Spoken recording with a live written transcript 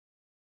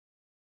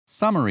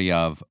Summary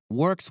of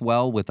Works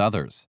Well with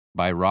Others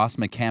by Ross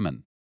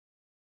McCammon.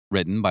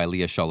 Written by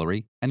Leah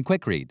Schullery and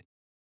Quickread.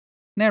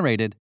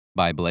 Narrated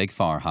by Blake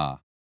Farha.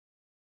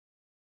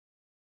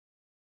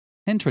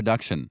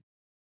 Introduction.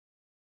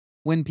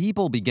 When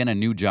people begin a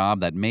new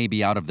job that may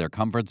be out of their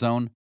comfort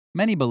zone,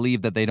 many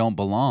believe that they don't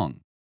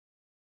belong.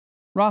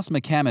 Ross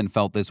McCammon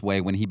felt this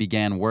way when he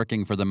began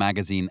working for the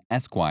magazine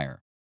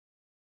Esquire.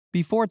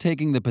 Before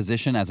taking the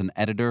position as an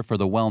editor for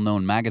the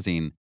well-known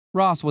magazine,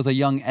 Ross was a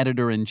young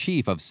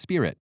editor-in-chief of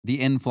Spirit, the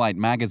in-flight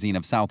magazine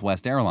of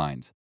Southwest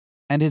Airlines,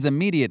 and his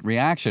immediate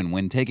reaction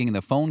when taking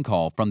the phone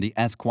call from the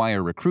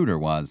Esquire recruiter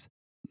was,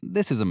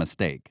 "This is a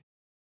mistake."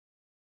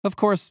 Of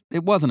course,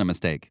 it wasn't a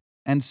mistake,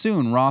 and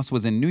soon Ross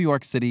was in New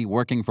York City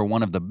working for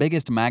one of the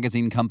biggest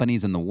magazine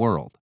companies in the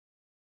world.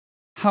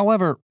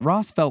 However,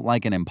 Ross felt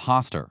like an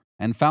imposter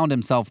and found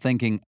himself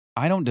thinking,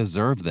 "I don't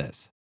deserve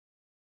this."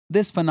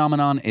 This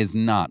phenomenon is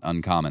not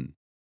uncommon.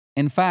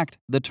 In fact,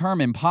 the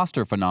term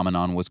imposter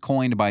phenomenon was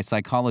coined by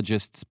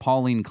psychologists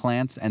Pauline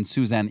Clance and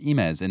Suzanne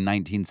Imes in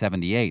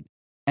 1978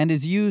 and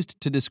is used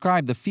to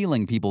describe the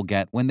feeling people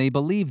get when they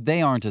believe they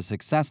aren't as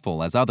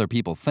successful as other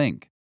people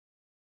think.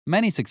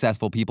 Many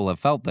successful people have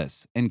felt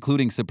this,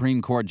 including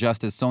Supreme Court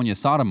Justice Sonia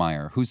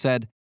Sotomayor, who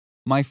said,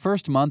 "My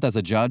first month as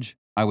a judge,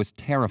 I was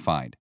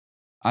terrified.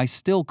 I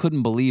still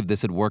couldn't believe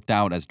this had worked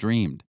out as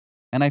dreamed,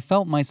 and I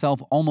felt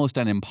myself almost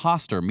an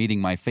imposter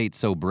meeting my fate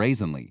so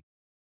brazenly."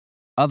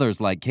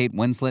 Others like Kate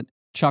Winslet,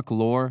 Chuck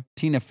Lorre,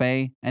 Tina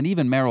Fey, and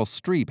even Meryl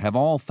Streep have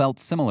all felt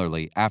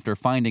similarly after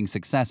finding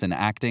success in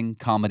acting,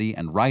 comedy,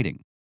 and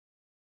writing.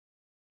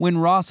 When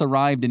Ross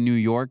arrived in New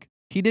York,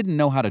 he didn't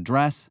know how to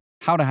dress,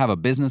 how to have a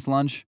business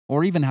lunch,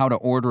 or even how to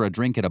order a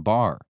drink at a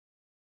bar.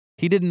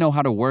 He didn't know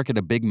how to work at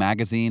a big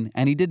magazine,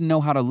 and he didn't know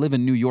how to live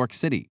in New York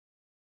City.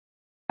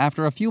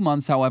 After a few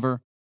months,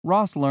 however,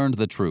 Ross learned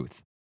the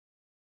truth.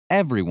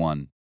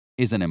 Everyone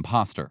is an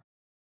imposter.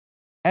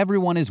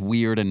 Everyone is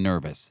weird and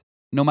nervous.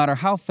 No matter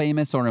how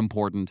famous or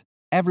important,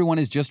 everyone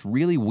is just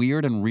really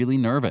weird and really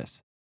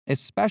nervous,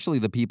 especially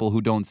the people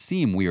who don't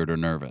seem weird or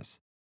nervous.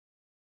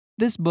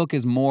 This book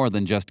is more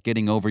than just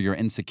getting over your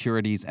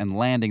insecurities and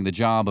landing the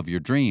job of your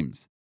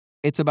dreams.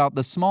 It's about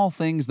the small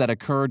things that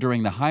occur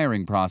during the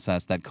hiring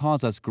process that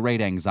cause us great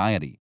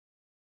anxiety.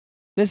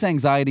 This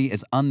anxiety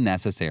is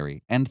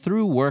unnecessary, and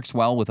through Works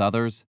Well with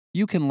Others,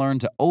 you can learn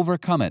to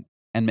overcome it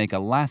and make a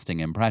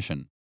lasting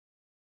impression.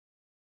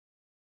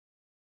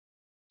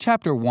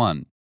 Chapter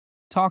 1.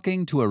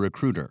 Talking to a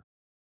recruiter.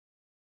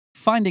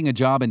 Finding a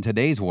job in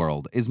today's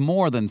world is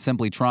more than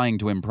simply trying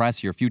to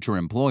impress your future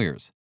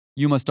employers.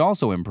 You must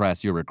also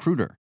impress your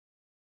recruiter.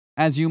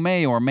 As you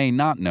may or may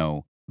not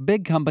know,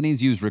 big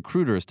companies use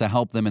recruiters to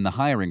help them in the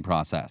hiring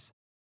process.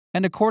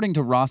 And according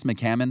to Ross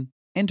McCammon,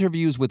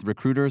 interviews with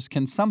recruiters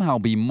can somehow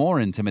be more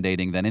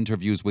intimidating than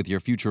interviews with your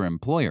future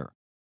employer.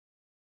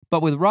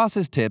 But with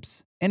Ross's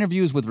tips,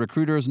 interviews with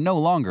recruiters no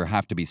longer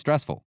have to be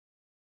stressful.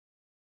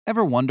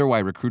 Ever wonder why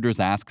recruiters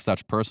ask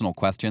such personal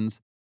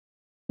questions?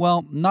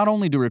 Well, not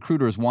only do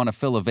recruiters want to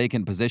fill a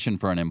vacant position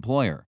for an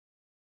employer,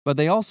 but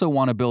they also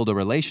want to build a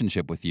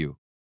relationship with you.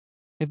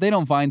 If they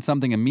don't find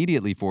something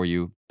immediately for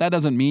you, that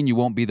doesn't mean you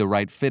won't be the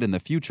right fit in the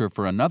future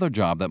for another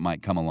job that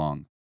might come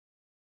along.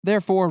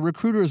 Therefore,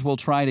 recruiters will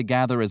try to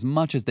gather as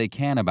much as they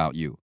can about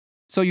you,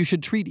 so you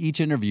should treat each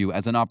interview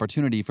as an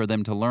opportunity for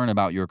them to learn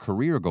about your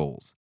career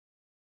goals.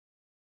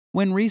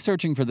 When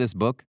researching for this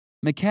book,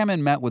 McCammon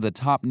met with a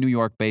top New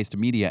York-based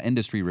media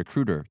industry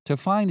recruiter to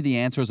find the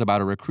answers about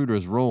a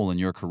recruiter's role in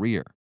your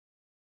career.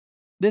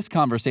 This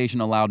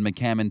conversation allowed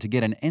McCammon to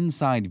get an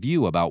inside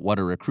view about what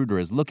a recruiter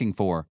is looking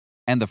for,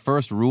 and the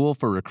first rule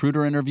for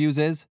recruiter interviews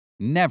is,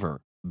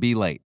 never be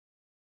late.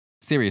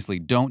 Seriously,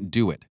 don't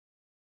do it.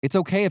 It's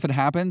okay if it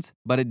happens,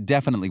 but it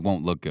definitely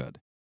won't look good.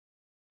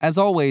 As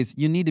always,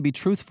 you need to be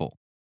truthful.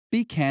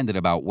 Be candid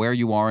about where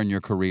you are in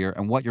your career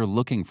and what you're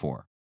looking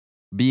for.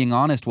 Being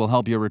honest will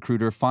help your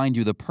recruiter find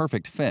you the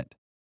perfect fit.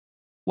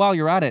 While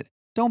you're at it,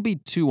 don't be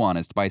too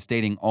honest by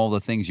stating all the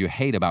things you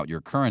hate about your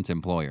current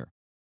employer.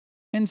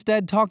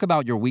 Instead, talk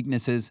about your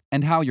weaknesses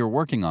and how you're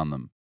working on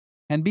them.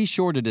 And be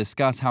sure to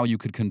discuss how you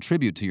could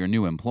contribute to your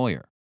new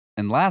employer.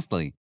 And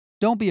lastly,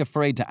 don't be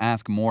afraid to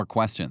ask more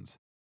questions.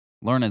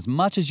 Learn as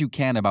much as you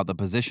can about the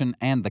position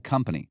and the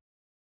company.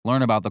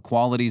 Learn about the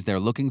qualities they're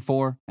looking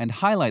for and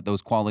highlight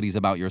those qualities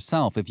about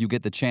yourself if you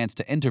get the chance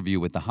to interview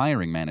with the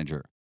hiring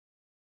manager.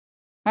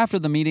 After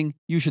the meeting,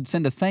 you should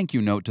send a thank you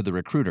note to the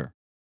recruiter.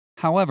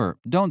 However,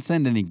 don't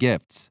send any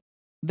gifts.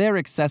 They're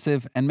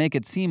excessive and make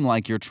it seem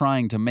like you're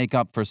trying to make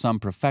up for some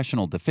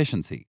professional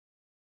deficiency.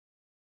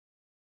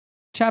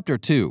 Chapter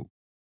 2.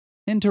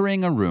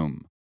 Entering a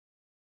room.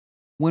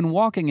 When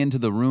walking into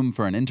the room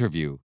for an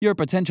interview, your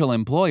potential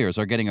employers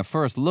are getting a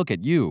first look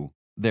at you,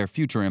 their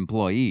future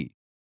employee.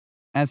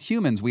 As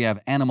humans, we have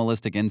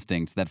animalistic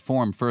instincts that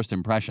form first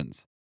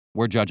impressions.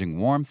 We're judging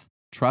warmth,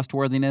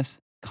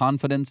 trustworthiness,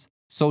 confidence,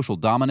 social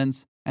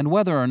dominance, and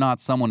whether or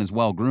not someone is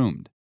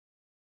well-groomed.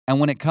 And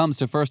when it comes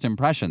to first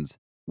impressions,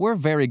 we're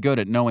very good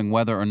at knowing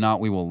whether or not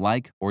we will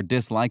like or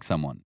dislike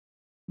someone.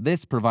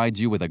 This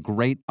provides you with a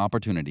great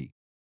opportunity.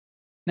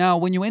 Now,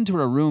 when you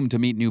enter a room to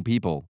meet new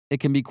people, it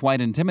can be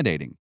quite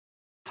intimidating.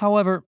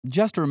 However,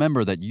 just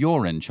remember that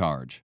you're in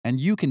charge,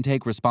 and you can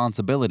take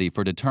responsibility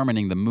for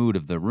determining the mood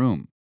of the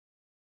room.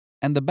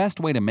 And the best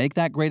way to make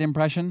that great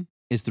impression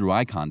is through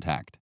eye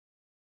contact.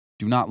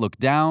 Do not look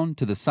down,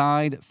 to the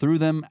side, through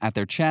them, at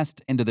their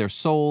chest, into their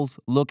souls.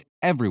 Look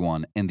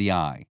everyone in the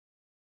eye.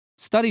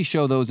 Studies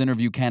show those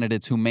interview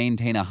candidates who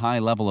maintain a high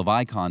level of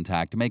eye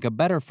contact make a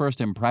better first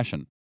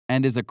impression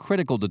and is a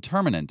critical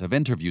determinant of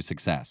interview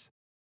success.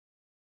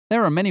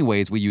 There are many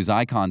ways we use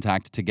eye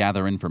contact to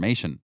gather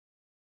information.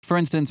 For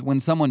instance, when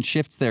someone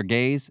shifts their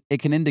gaze, it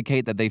can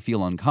indicate that they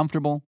feel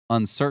uncomfortable,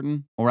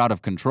 uncertain, or out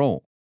of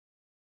control.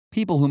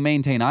 People who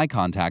maintain eye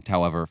contact,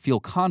 however, feel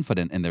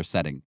confident in their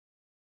setting.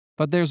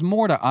 But there's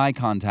more to eye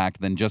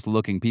contact than just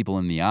looking people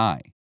in the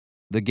eye.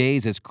 The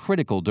gaze is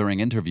critical during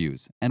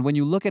interviews, and when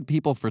you look at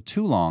people for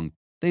too long,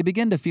 they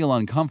begin to feel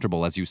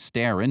uncomfortable as you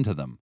stare into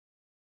them.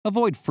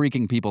 Avoid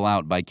freaking people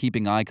out by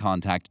keeping eye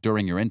contact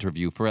during your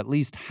interview for at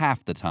least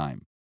half the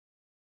time.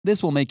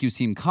 This will make you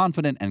seem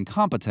confident and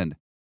competent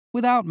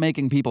without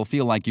making people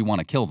feel like you want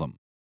to kill them.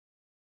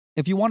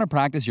 If you want to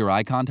practice your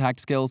eye contact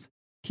skills,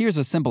 here's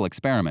a simple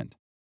experiment.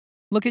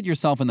 Look at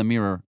yourself in the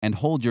mirror and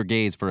hold your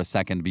gaze for a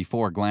second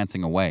before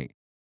glancing away.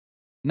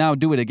 Now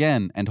do it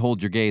again and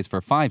hold your gaze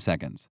for 5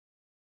 seconds.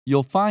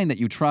 You'll find that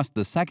you trust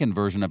the second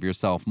version of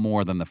yourself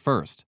more than the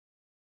first.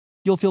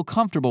 You'll feel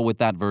comfortable with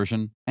that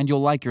version and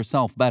you'll like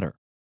yourself better.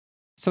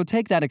 So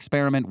take that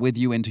experiment with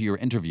you into your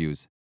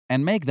interviews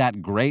and make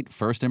that great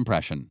first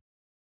impression.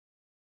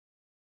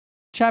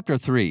 Chapter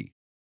 3.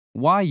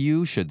 Why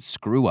you should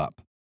screw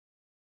up.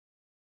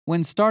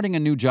 When starting a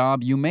new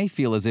job, you may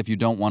feel as if you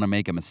don't want to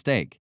make a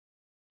mistake.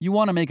 You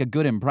want to make a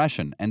good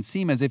impression and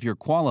seem as if you're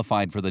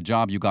qualified for the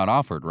job you got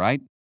offered,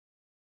 right?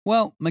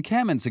 Well,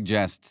 McCammon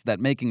suggests that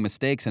making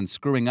mistakes and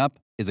screwing up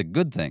is a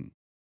good thing.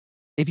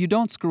 If you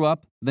don't screw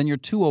up, then you're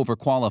too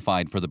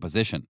overqualified for the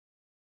position.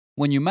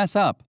 When you mess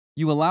up,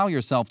 you allow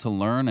yourself to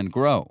learn and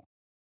grow.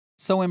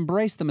 So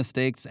embrace the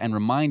mistakes and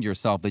remind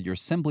yourself that you're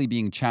simply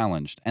being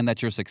challenged and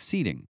that you're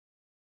succeeding.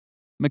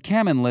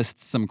 McCammon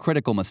lists some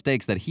critical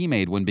mistakes that he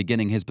made when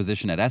beginning his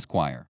position at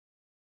Esquire.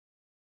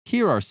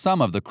 Here are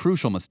some of the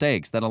crucial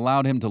mistakes that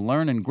allowed him to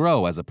learn and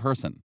grow as a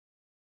person.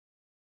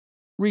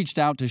 Reached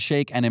out to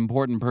shake an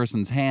important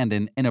person's hand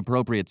in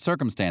inappropriate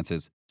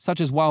circumstances, such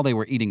as while they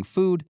were eating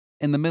food,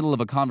 in the middle of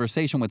a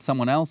conversation with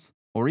someone else,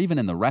 or even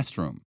in the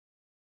restroom.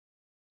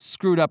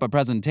 Screwed up a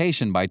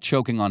presentation by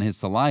choking on his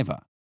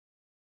saliva.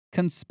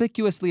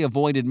 Conspicuously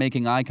avoided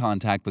making eye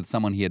contact with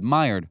someone he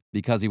admired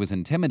because he was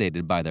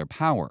intimidated by their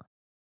power.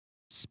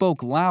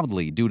 Spoke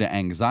loudly due to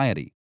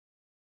anxiety.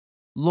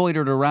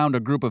 Loitered around a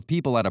group of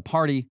people at a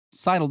party,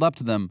 sidled up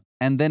to them,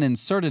 and then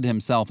inserted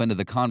himself into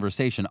the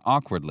conversation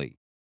awkwardly.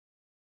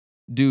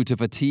 Due to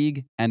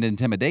fatigue and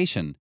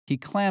intimidation, he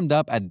clammed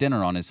up at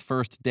dinner on his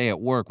first day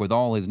at work with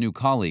all his new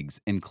colleagues,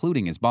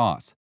 including his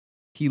boss.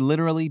 He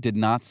literally did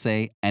not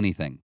say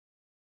anything.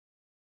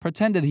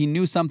 Pretended he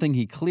knew something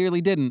he clearly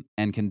didn't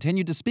and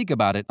continued to speak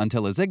about it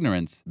until his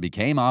ignorance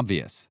became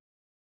obvious.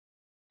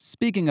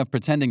 Speaking of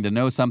pretending to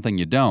know something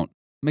you don't,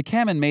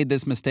 McCammon made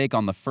this mistake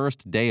on the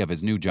first day of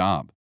his new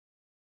job.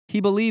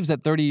 He believes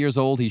at 30 years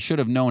old he should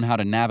have known how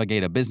to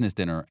navigate a business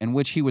dinner in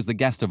which he was the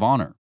guest of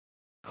honor.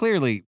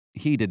 Clearly,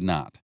 he did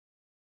not.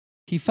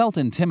 He felt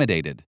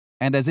intimidated,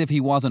 and as if he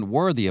wasn't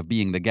worthy of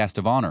being the guest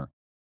of honor.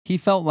 He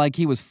felt like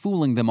he was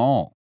fooling them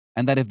all,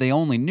 and that if they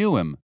only knew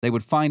him, they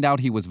would find out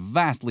he was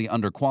vastly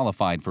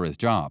underqualified for his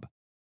job.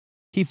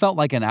 He felt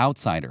like an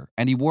outsider,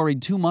 and he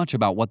worried too much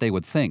about what they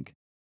would think.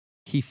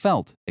 He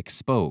felt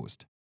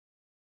exposed.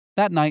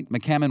 That night,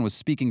 McCammon was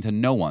speaking to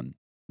no one.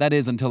 That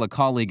is, until a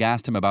colleague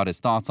asked him about his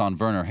thoughts on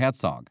Werner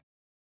Herzog.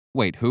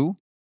 Wait, who?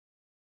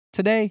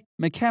 Today,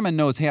 McCammon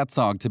knows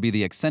Herzog to be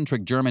the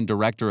eccentric German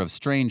director of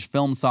strange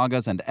film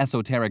sagas and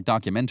esoteric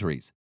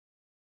documentaries.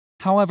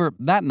 However,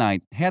 that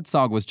night,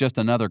 Herzog was just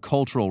another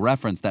cultural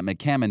reference that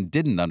McCammon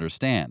didn't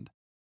understand.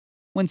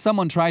 When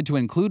someone tried to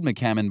include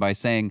McCammon by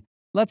saying,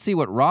 "Let's see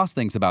what Ross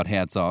thinks about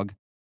Herzog,"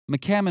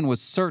 McCammon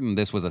was certain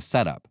this was a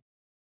setup.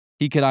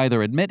 He could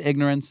either admit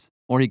ignorance,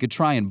 or he could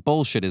try and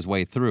bullshit his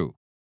way through.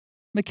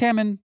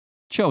 McCammon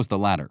chose the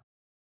latter.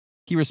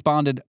 He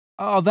responded,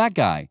 "Oh, that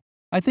guy.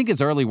 I think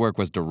his early work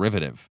was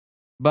derivative,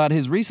 but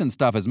his recent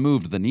stuff has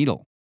moved the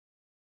needle."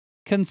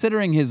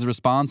 Considering his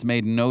response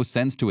made no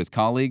sense to his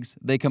colleagues,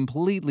 they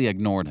completely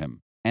ignored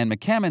him, and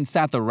McCammon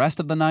sat the rest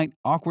of the night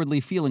awkwardly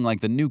feeling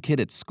like the new kid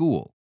at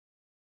school.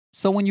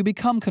 So when you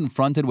become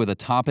confronted with a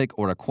topic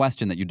or a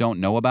question that you don't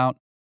know about,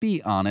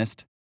 be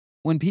honest.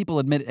 When people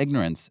admit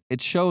ignorance,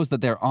 it shows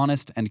that they're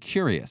honest and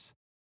curious.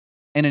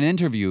 In an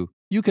interview,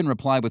 you can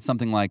reply with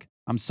something like,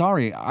 "I'm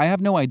sorry, I have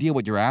no idea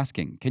what you're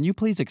asking. Can you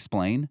please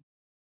explain?"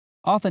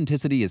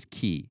 Authenticity is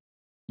key.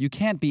 You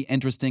can't be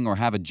interesting or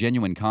have a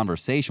genuine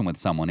conversation with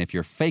someone if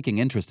you're faking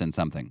interest in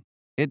something.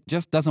 It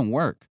just doesn't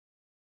work.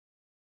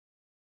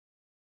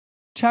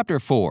 Chapter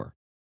 4.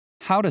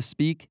 How to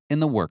speak in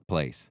the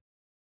workplace.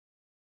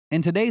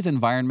 In today's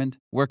environment,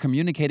 we're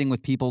communicating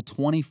with people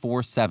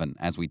 24/7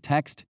 as we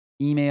text,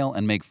 email,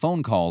 and make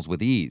phone calls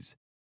with ease.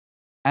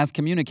 As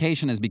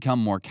communication has become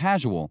more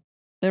casual,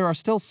 there are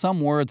still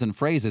some words and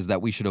phrases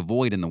that we should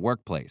avoid in the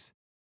workplace.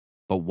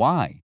 But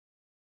why?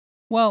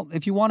 Well,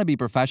 if you want to be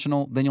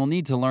professional, then you'll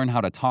need to learn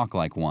how to talk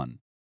like one.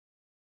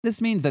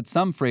 This means that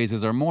some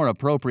phrases are more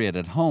appropriate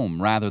at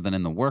home rather than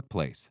in the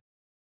workplace.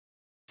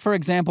 For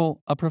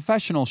example, a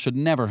professional should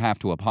never have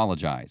to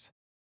apologize.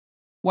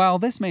 While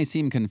this may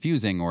seem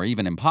confusing or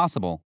even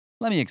impossible,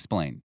 let me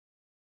explain.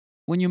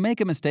 When you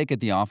make a mistake at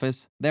the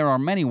office, there are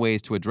many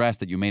ways to address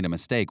that you made a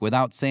mistake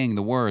without saying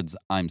the words,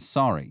 "I'm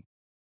sorry."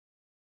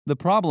 The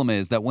problem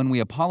is that when we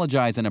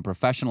apologize in a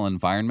professional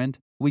environment,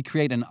 we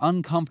create an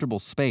uncomfortable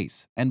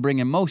space and bring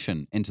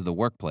emotion into the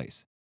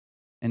workplace.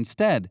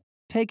 Instead,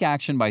 take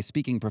action by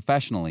speaking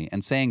professionally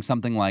and saying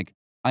something like,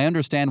 "I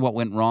understand what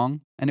went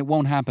wrong, and it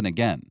won't happen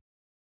again."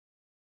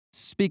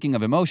 Speaking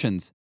of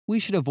emotions, we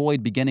should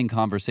avoid beginning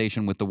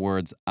conversation with the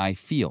words, "I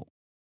feel."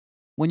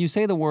 When you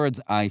say the words,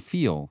 "I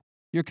feel,"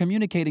 you're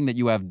communicating that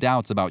you have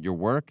doubts about your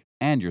work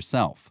and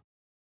yourself.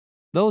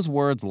 Those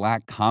words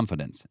lack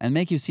confidence and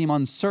make you seem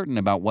uncertain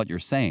about what you're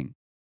saying.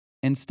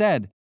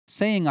 Instead,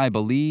 saying "I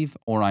believe"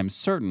 or "I'm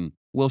certain"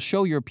 will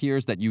show your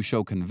peers that you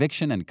show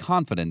conviction and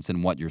confidence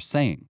in what you're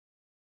saying.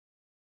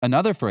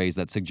 Another phrase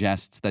that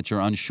suggests that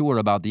you're unsure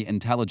about the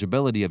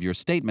intelligibility of your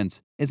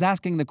statements is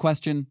asking the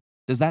question,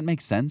 "Does that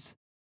make sense?"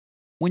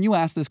 When you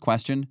ask this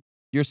question,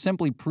 you're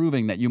simply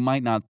proving that you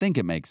might not think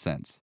it makes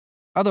sense.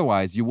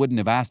 Otherwise, you wouldn't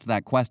have asked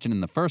that question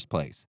in the first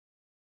place.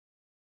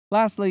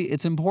 Lastly,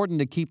 it's important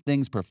to keep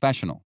things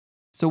professional,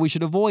 so we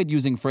should avoid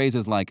using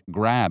phrases like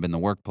grab in the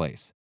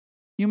workplace.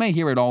 You may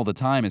hear it all the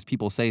time as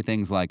people say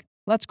things like,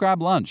 "Let's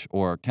grab lunch,"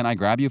 or "Can I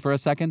grab you for a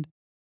second?"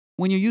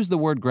 When you use the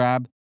word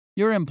grab,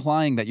 you're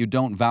implying that you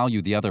don't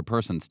value the other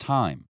person's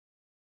time.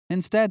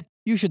 Instead,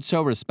 you should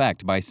show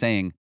respect by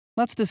saying,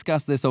 "Let's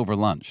discuss this over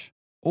lunch,"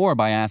 or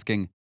by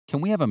asking,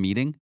 "Can we have a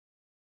meeting?"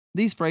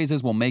 These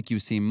phrases will make you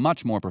seem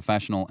much more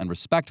professional and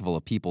respectful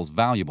of people's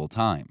valuable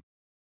time.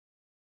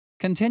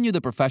 Continue the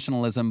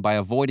professionalism by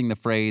avoiding the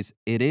phrase,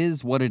 "It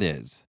is what it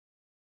is."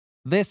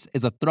 This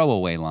is a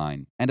throwaway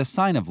line and a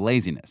sign of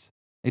laziness.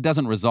 It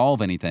doesn't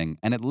resolve anything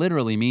and it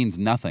literally means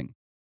nothing.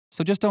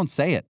 So just don't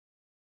say it.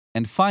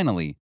 And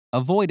finally,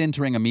 avoid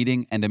entering a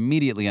meeting and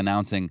immediately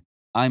announcing,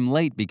 "I'm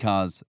late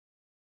because..."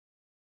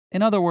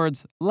 In other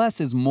words,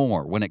 less is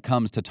more when it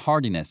comes to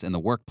tardiness in the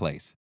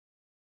workplace.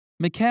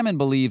 McCammon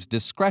believes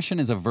discretion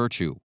is a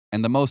virtue,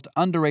 and the most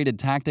underrated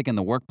tactic in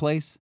the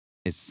workplace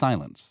is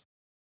silence.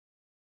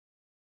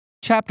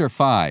 Chapter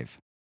 5.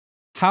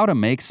 How to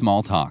make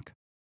small talk.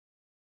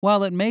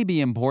 While it may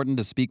be important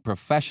to speak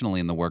professionally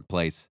in the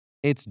workplace,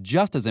 it's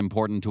just as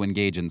important to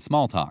engage in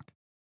small talk.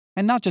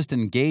 And not just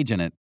engage in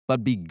it,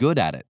 but be good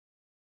at it.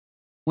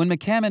 When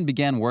McCammon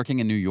began working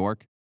in New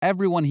York,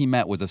 everyone he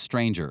met was a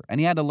stranger, and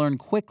he had to learn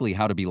quickly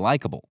how to be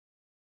likable.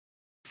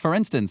 For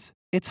instance,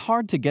 it's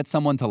hard to get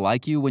someone to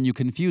like you when you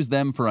confuse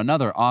them for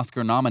another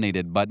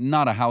Oscar-nominated but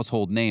not a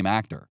household name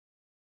actor.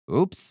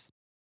 Oops.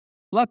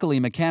 Luckily,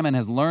 McCammon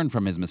has learned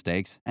from his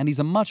mistakes, and he's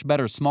a much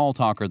better small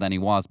talker than he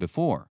was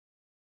before.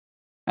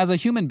 As a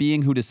human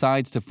being who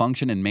decides to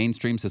function in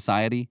mainstream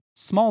society,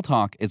 small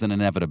talk is an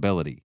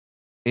inevitability.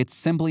 It's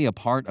simply a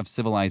part of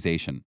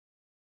civilization.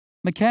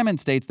 McCammon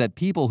states that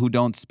people who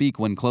don't speak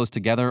when close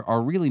together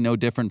are really no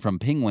different from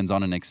penguins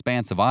on an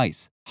expanse of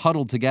ice,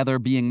 huddled together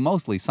being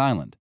mostly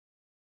silent.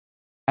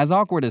 As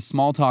awkward as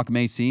small talk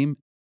may seem,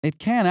 it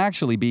can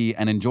actually be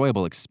an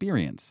enjoyable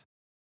experience.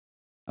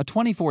 A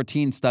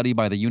 2014 study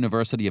by the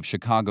University of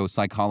Chicago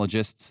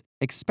psychologists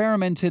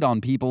experimented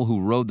on people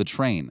who rode the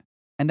train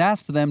and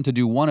asked them to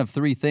do one of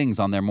three things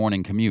on their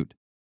morning commute: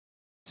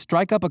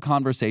 strike up a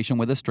conversation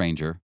with a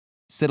stranger,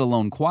 sit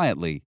alone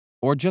quietly,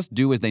 or just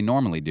do as they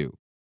normally do.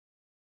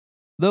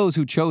 Those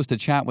who chose to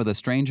chat with a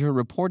stranger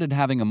reported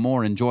having a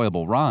more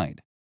enjoyable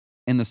ride.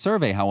 In the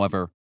survey,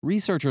 however,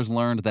 researchers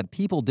learned that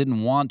people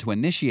didn't want to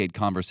initiate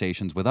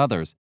conversations with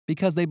others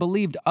because they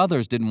believed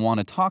others didn't want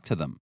to talk to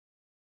them.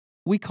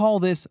 We call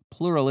this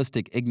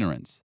pluralistic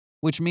ignorance,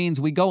 which means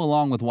we go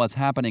along with what's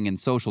happening in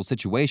social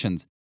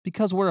situations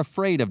because we're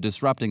afraid of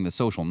disrupting the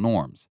social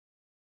norms.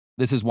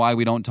 This is why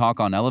we don't talk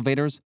on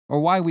elevators or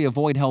why we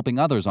avoid helping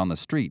others on the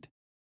street.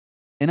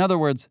 In other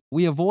words,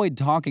 we avoid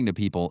talking to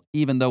people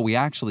even though we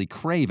actually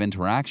crave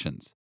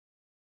interactions.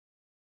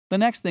 The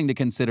next thing to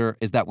consider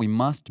is that we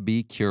must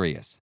be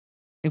curious.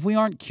 If we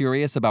aren't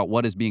curious about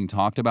what is being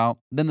talked about,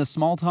 then the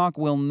small talk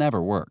will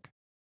never work.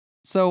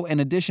 So, in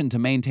addition to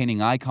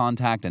maintaining eye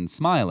contact and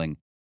smiling,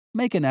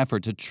 make an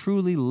effort to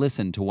truly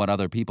listen to what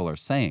other people are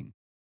saying.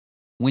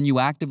 When you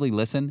actively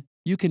listen,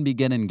 you can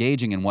begin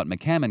engaging in what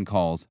McCammon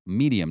calls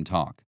medium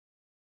talk.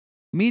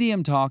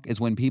 Medium talk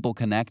is when people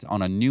connect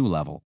on a new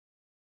level.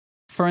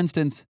 For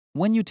instance,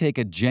 when you take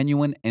a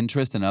genuine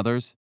interest in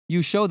others,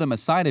 you show them a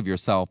side of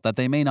yourself that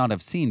they may not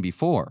have seen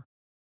before.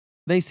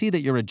 They see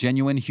that you're a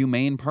genuine,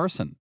 humane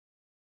person.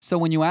 So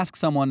when you ask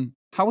someone,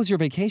 "How was your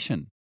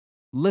vacation?"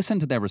 listen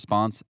to their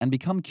response and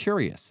become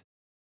curious.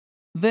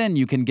 Then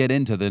you can get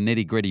into the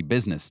nitty-gritty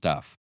business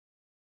stuff.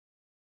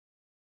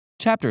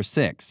 Chapter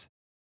 6.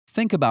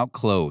 Think about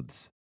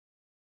clothes.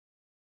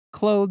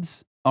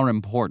 Clothes are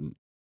important.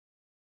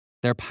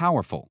 They're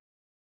powerful.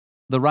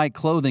 The right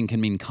clothing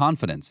can mean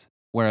confidence,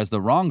 whereas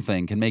the wrong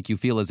thing can make you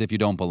feel as if you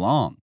don't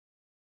belong.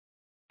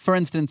 For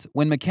instance,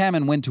 when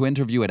McCammon went to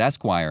interview at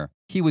Esquire,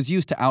 he was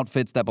used to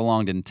outfits that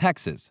belonged in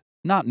Texas,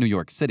 not New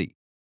York City.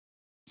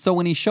 So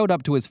when he showed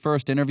up to his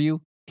first interview,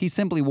 he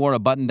simply wore a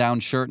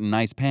button-down shirt and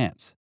nice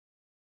pants.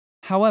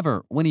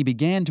 However, when he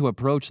began to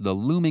approach the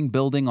looming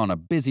building on a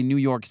busy New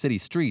York City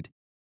street,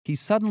 he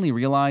suddenly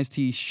realized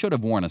he should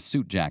have worn a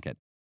suit jacket.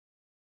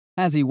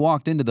 As he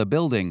walked into the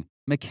building,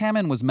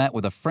 McCammon was met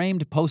with a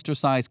framed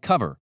poster-sized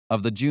cover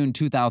of the June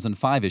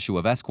 2005 issue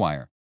of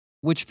Esquire,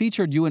 which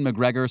featured Ewan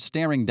McGregor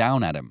staring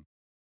down at him.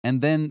 And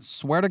then,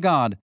 swear to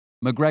God,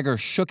 McGregor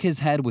shook his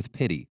head with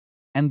pity.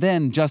 And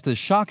then, just as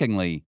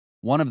shockingly,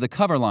 one of the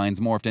cover lines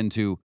morphed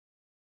into,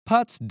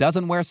 "Putz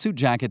doesn't wear suit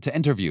jacket to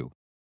interview.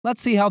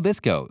 Let's see how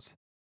this goes."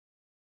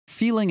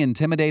 Feeling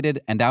intimidated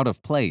and out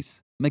of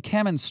place,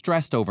 McCammon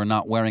stressed over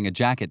not wearing a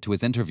jacket to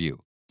his interview,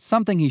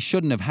 something he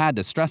shouldn't have had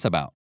to stress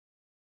about.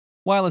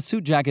 While a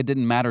suit jacket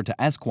didn't matter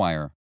to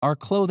Esquire, our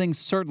clothing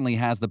certainly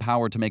has the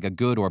power to make a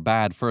good or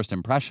bad first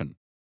impression.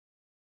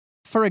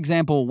 For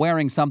example,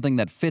 wearing something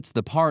that fits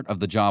the part of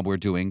the job we're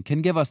doing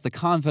can give us the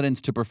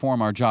confidence to perform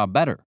our job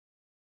better.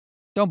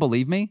 Don't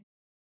believe me?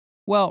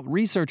 Well,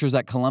 researchers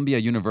at Columbia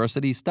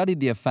University studied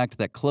the effect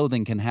that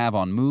clothing can have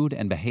on mood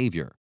and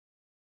behavior.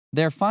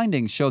 Their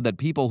findings showed that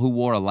people who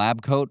wore a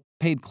lab coat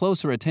paid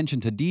closer attention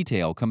to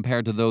detail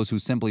compared to those who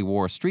simply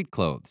wore street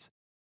clothes.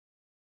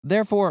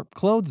 Therefore,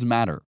 clothes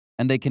matter,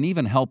 and they can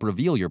even help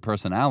reveal your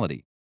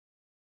personality.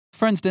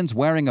 For instance,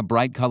 wearing a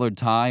bright-colored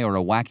tie or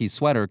a wacky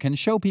sweater can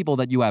show people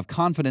that you have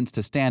confidence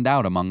to stand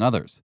out among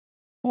others.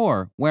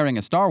 Or, wearing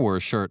a Star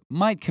Wars shirt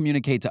might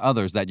communicate to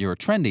others that you're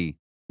trendy,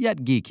 yet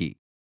geeky.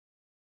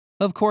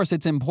 Of course,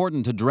 it's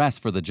important to dress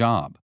for the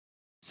job.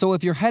 So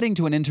if you're heading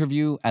to an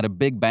interview at a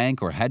big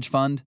bank or hedge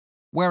fund,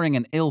 wearing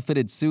an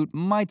ill-fitted suit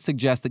might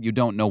suggest that you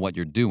don't know what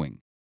you're doing.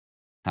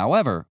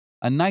 However,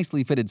 a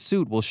nicely fitted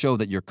suit will show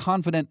that you're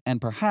confident and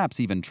perhaps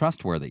even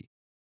trustworthy.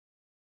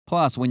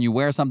 Plus, when you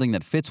wear something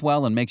that fits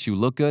well and makes you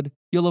look good,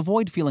 you'll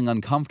avoid feeling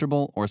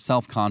uncomfortable or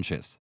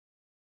self-conscious.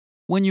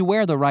 When you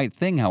wear the right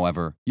thing,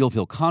 however, you'll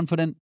feel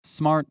confident,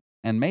 smart,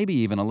 and maybe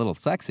even a little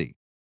sexy.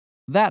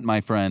 That,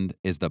 my friend,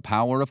 is the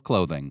power of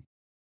clothing.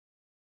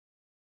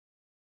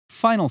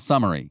 Final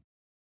summary.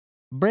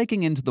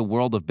 Breaking into the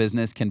world of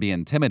business can be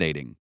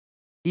intimidating.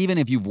 Even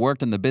if you've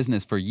worked in the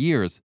business for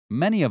years,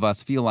 many of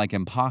us feel like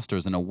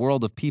imposters in a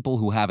world of people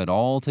who have it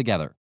all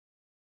together.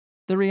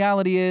 The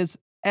reality is,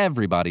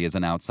 everybody is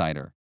an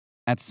outsider.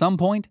 At some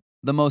point,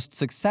 the most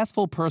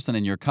successful person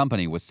in your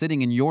company was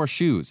sitting in your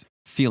shoes,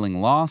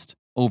 feeling lost,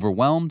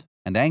 overwhelmed,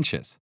 and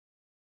anxious.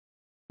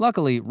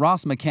 Luckily,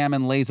 Ross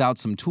McCammon lays out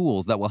some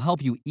tools that will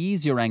help you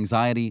ease your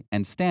anxiety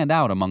and stand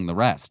out among the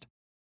rest.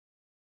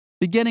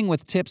 Beginning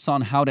with tips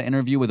on how to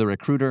interview with a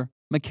recruiter,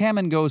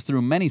 McCammon goes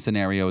through many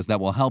scenarios that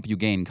will help you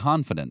gain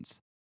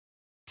confidence.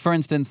 For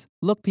instance,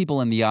 look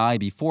people in the eye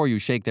before you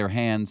shake their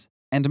hands,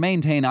 and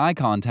maintain eye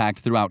contact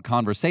throughout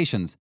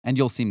conversations, and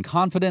you'll seem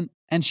confident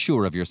and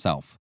sure of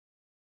yourself.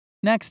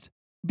 Next,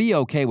 be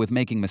okay with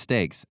making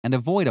mistakes and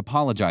avoid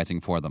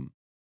apologizing for them.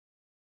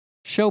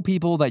 Show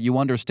people that you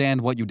understand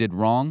what you did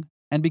wrong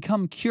and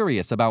become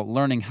curious about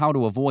learning how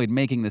to avoid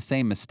making the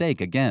same mistake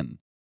again.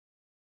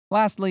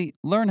 Lastly,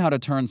 learn how to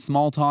turn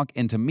small talk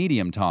into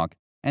medium talk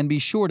and be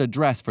sure to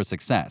dress for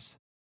success.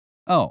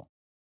 Oh,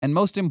 and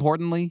most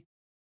importantly,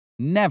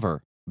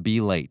 never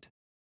be late.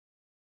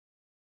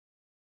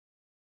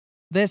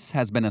 This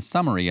has been a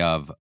summary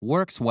of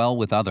Works Well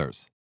with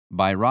Others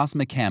by Ross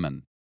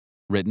McCammon,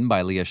 written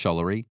by Leah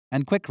Schullery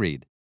and Quick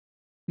Read,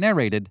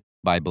 narrated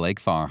by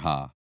Blake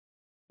Farha.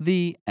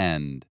 The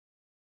end.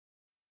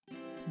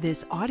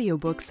 This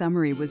audiobook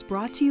summary was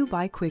brought to you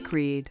by Quick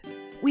Read.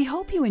 We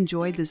hope you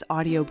enjoyed this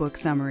audiobook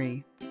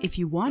summary. If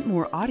you want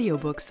more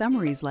audiobook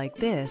summaries like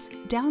this,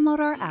 download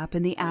our app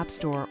in the App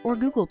Store or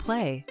Google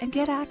Play and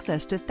get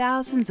access to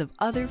thousands of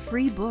other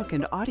free book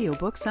and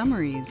audiobook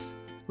summaries.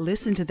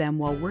 Listen to them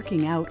while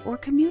working out or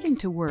commuting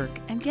to work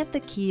and get the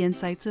key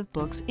insights of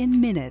books in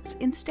minutes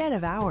instead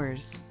of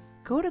hours.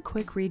 Go to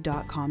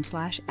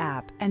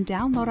quickread.com/app and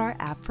download our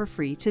app for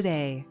free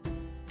today.